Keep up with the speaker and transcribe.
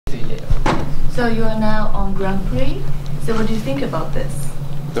So you are now on Grand Prix. So what do you think about this?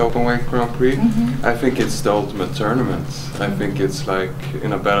 The openweight Grand Prix? I think it's the ultimate tournament. I think it's like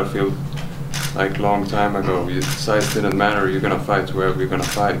in a battlefield like long time ago. Size didn't matter, you're gonna fight whoever you're gonna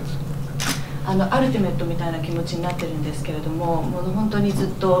fight. アルティメットみたいな気持ちになってるんですけれども、もう本当にずっ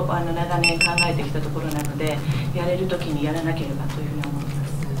と長年考えてきたところなので、やれるときにやらなければというふうに思い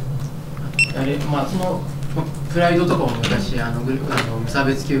ます。そのプライドとかも昔無差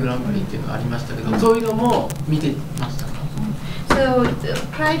別級グランプリっていうのがありましたけど、そういうのも見てましたか？ So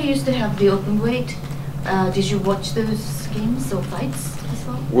Pride used to have the open weight. Did you watch those games or fights as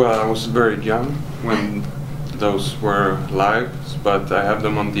well? Well, I was very young when those were live, but I have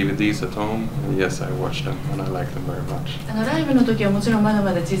them on DVDs at home. And yes, I watched them and I like them very much. ライブの時はもちろんまだ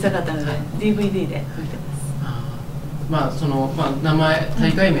まだ小さかったので DVD で見てます。名前、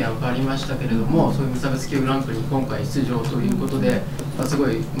大会名は変わりましたけれども、そういう無差別級グランプリに今回出場ということで、すご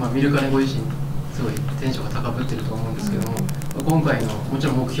い、見るかねご自身、すごいテンションが高ぶってると思うんですけども、今回のもち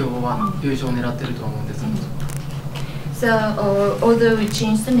ろん目標は優勝を狙ってると思うんですが。So although we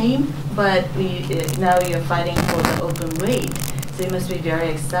changed the name, but now you're fighting for the open weight. So you must be very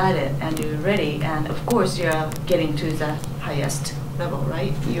excited and you're ready. And of course you're getting to the highest level,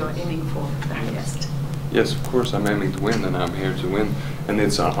 right? You're aiming for the highest. Yes, of course I'm aiming to win and I'm here to win. And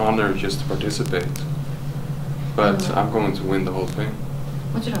it's an honor just to participate. But I'm going to win the whole thing.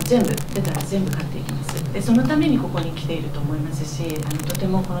 もちろん全部出たら全部勝っていきます。でそのためにここに来ていると思いますし、とて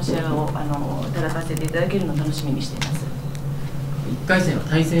もこの試合を戦わせていただけるのを楽しみにしています。1回戦の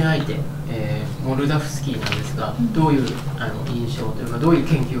対戦相手、モルダフスキーなんですが、どういう印象というかどういう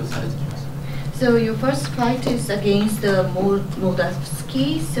研究をされてきました？ So your first fight is against the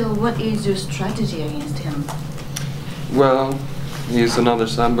Moldavsky. So what is your strategy against him? Well, he's another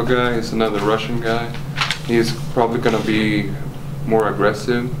Sambo guy, he's another Russian guy. He's probably going to be more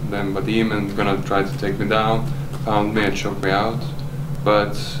aggressive than Vadim and going to try to take me down, pound me and choke me out.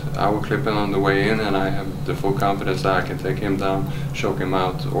 But I will clip him on the way in and I have the full confidence that I can take him down, choke him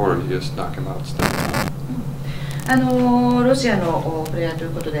out, or just knock him out, step down. ロシアのプレイヤーとい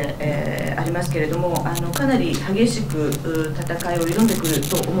うことで、ありますけれども、かなり激しく戦いを挑んでくる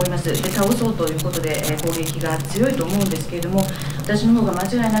と思います。で倒そうということで、攻撃が強いと思うんですけれども、私の方が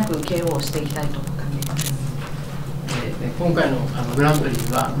間違いなく KO をしていきたいと考えています。今回のグランプリに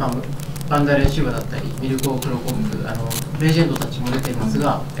は、バンダレンシュバだったり、ミルコ・クロコフ、レジェンドたちも出ています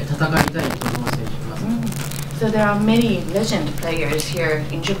が、戦いたいという選手いますか？ So there are many legend players here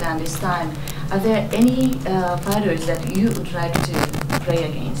in Japan this time. Are there any fighters that you would like to play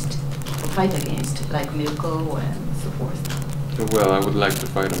against or fight against, like Milko and so forth? Well, I would like to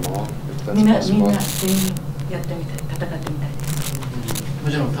fight them all, if that's みんな possible. 全員やってみたい、戦ってみたいです。も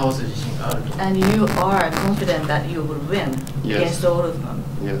ちろん倒す自信があると。 And you are confident that you will win against all of them.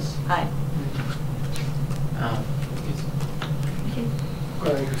 Yes. はい。他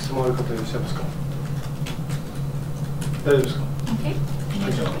に質問ある方いらっしゃいますか？大丈夫ですか？ Okay. Any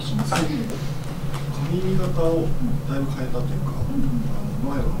other questions? 髪型をだいぶ変えたというか、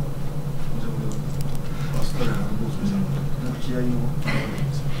前はもじゃもじゃだったのが、スタイルがどうしましたか？気合いの。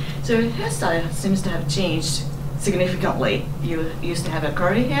So your hairstyle seems to have changed significantly. You used to have a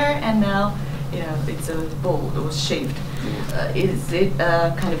curly hair, and now, it's a bald or shaved. Is it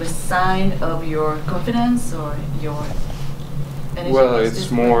kind of a sign of your confidence or your energy? Well, it's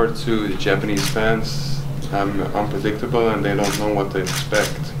more to the Japanese fans. I'm unpredictable and they don't know what to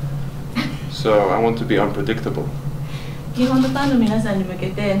expect. So I want to be unpredictable. 日本のファンの皆さんに向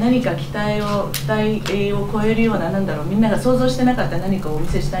けて何か期待を超えるような、みんなが想像してなかった何かをお見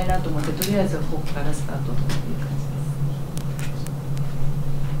せしたいなと思って、とりあえずここからスタートという感じで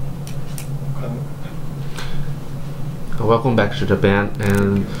す。Welcome back to Japan.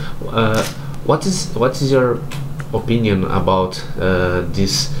 And what is your opinion about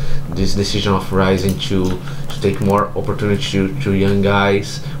this decision of Rizin to take more opportunity to young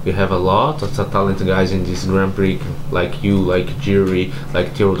guys? We have a lot of talented guys in this Grand Prix, like you, like Jiri,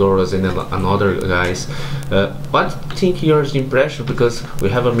 like Theodoros, and other guys. What do you think your impression? Because we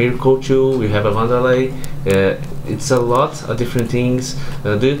have a Mirko too, we have a Vandalay. It's a lot of different things.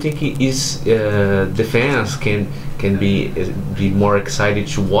 Do you think the fans can be more excited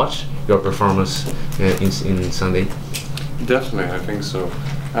to watch your performance in Sunday? Definitely, I think so.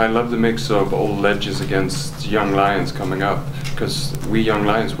 I love the mix of old legends against young lions coming up, because we young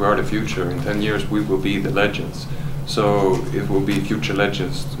lions, we are the future. In 10 years we will be the legends. So it will be future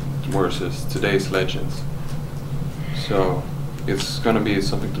legends versus today's legends. So it's going to be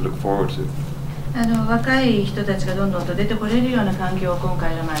something to look forward to. 若い人たちがどんどんと出てこれるような環境を今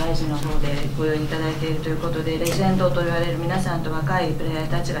回のライジンの方でご用意いただいているということで、レジェンドと言われる皆さんと若いプレイヤー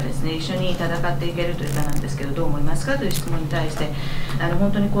たちがですね、一緒に戦っていけるというかなんですけど、どう思いますかという質問に対して、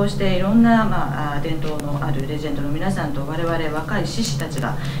本当にこうしていろんな、伝統のあるレジェンドの皆さんと我々若い志士たち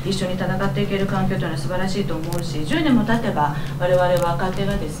が一緒に戦っていける環境というのは素晴らしいと思うし、10年も経てば我々若手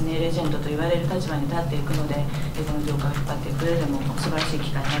がですね、レジェンドと言われる立場に立っていくので、この業界を引っ張っていく上でも素晴らしい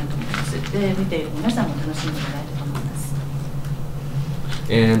機会になると思います。で、見ている皆さんも楽しんでもらえると思います。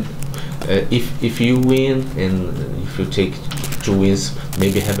And if you win and if you take 2 wins,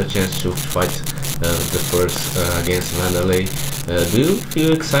 maybe have a chance to fight the first against Mandalay. Do you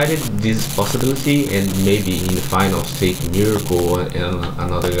feel excited this possibility and maybe in the finals take Miracle and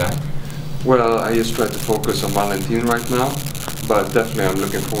another guy? Well, I just try to focus on Valentin right now, but definitely I'm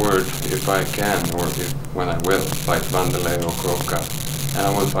looking forward if I can or when I will fight Mandalay or Croca, and I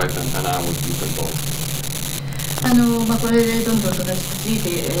will fight them and I will beat them both. これでどんどんと勝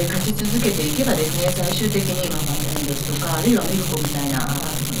ち続けていけばですね、最終的にバンダインですとか、あるいはミルコみたいな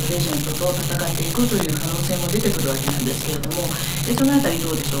レジェンドと戦っていくという可能性も出てくるわけなんですけれども、そのあたりど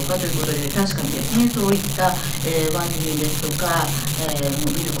うでしょうかということで、確かにですね、そういったワンディですとか、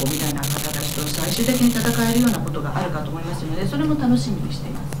ミルコみたいな方たちと最終的に戦えるようなことがあるかと思いますので、それも楽しみにして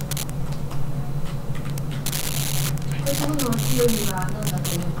います。私の強みは何だと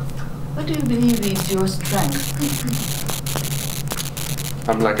思いますか？ What do you believe is your strength?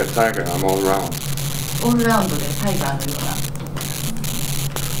 I'm like a tiger, I'm all round. All round でタイガーのような。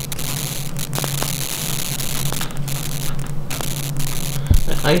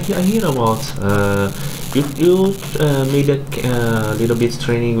I hear about you made a little bit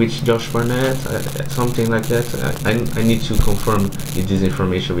training with Josh Barnett, something like that. I need to confirm this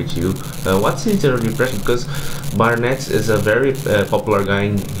information with you. What's your impression? Because Barnett is a very popular guy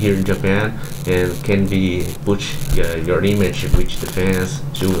here in Japan and can be push your image with the fans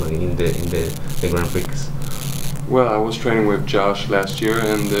too in the Grand Prix. Well, I was training with Josh last year,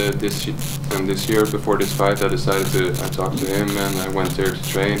 and this year before this fight, I talked to him and I went there to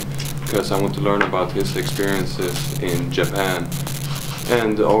train because I want to learn about his experiences in Japan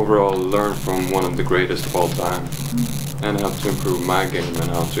and overall learn from one of the greatest of all time and how to improve my game and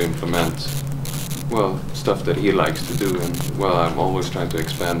how to implement, well, stuff that he likes to do, and well, I'm always trying to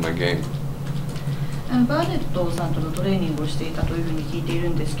expand my game. バーネットさんとのトレーニングをしていたというふうに聞いている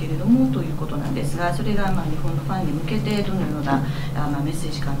んですけれどもということなんですが、それが日本のファンに向けてどのようなメッセ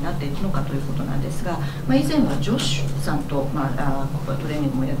ージ化になっていくのかということなんですが、以前はジョシュさんとトレーニ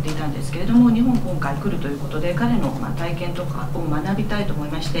ングもやっていたんですけれども、日本今回来るということで彼の体験とかを学びたいと思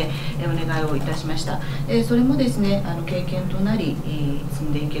いましてお願いをいたしました。それもですね、経験となり積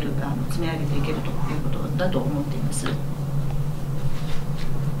み上げていけるということだと思っています。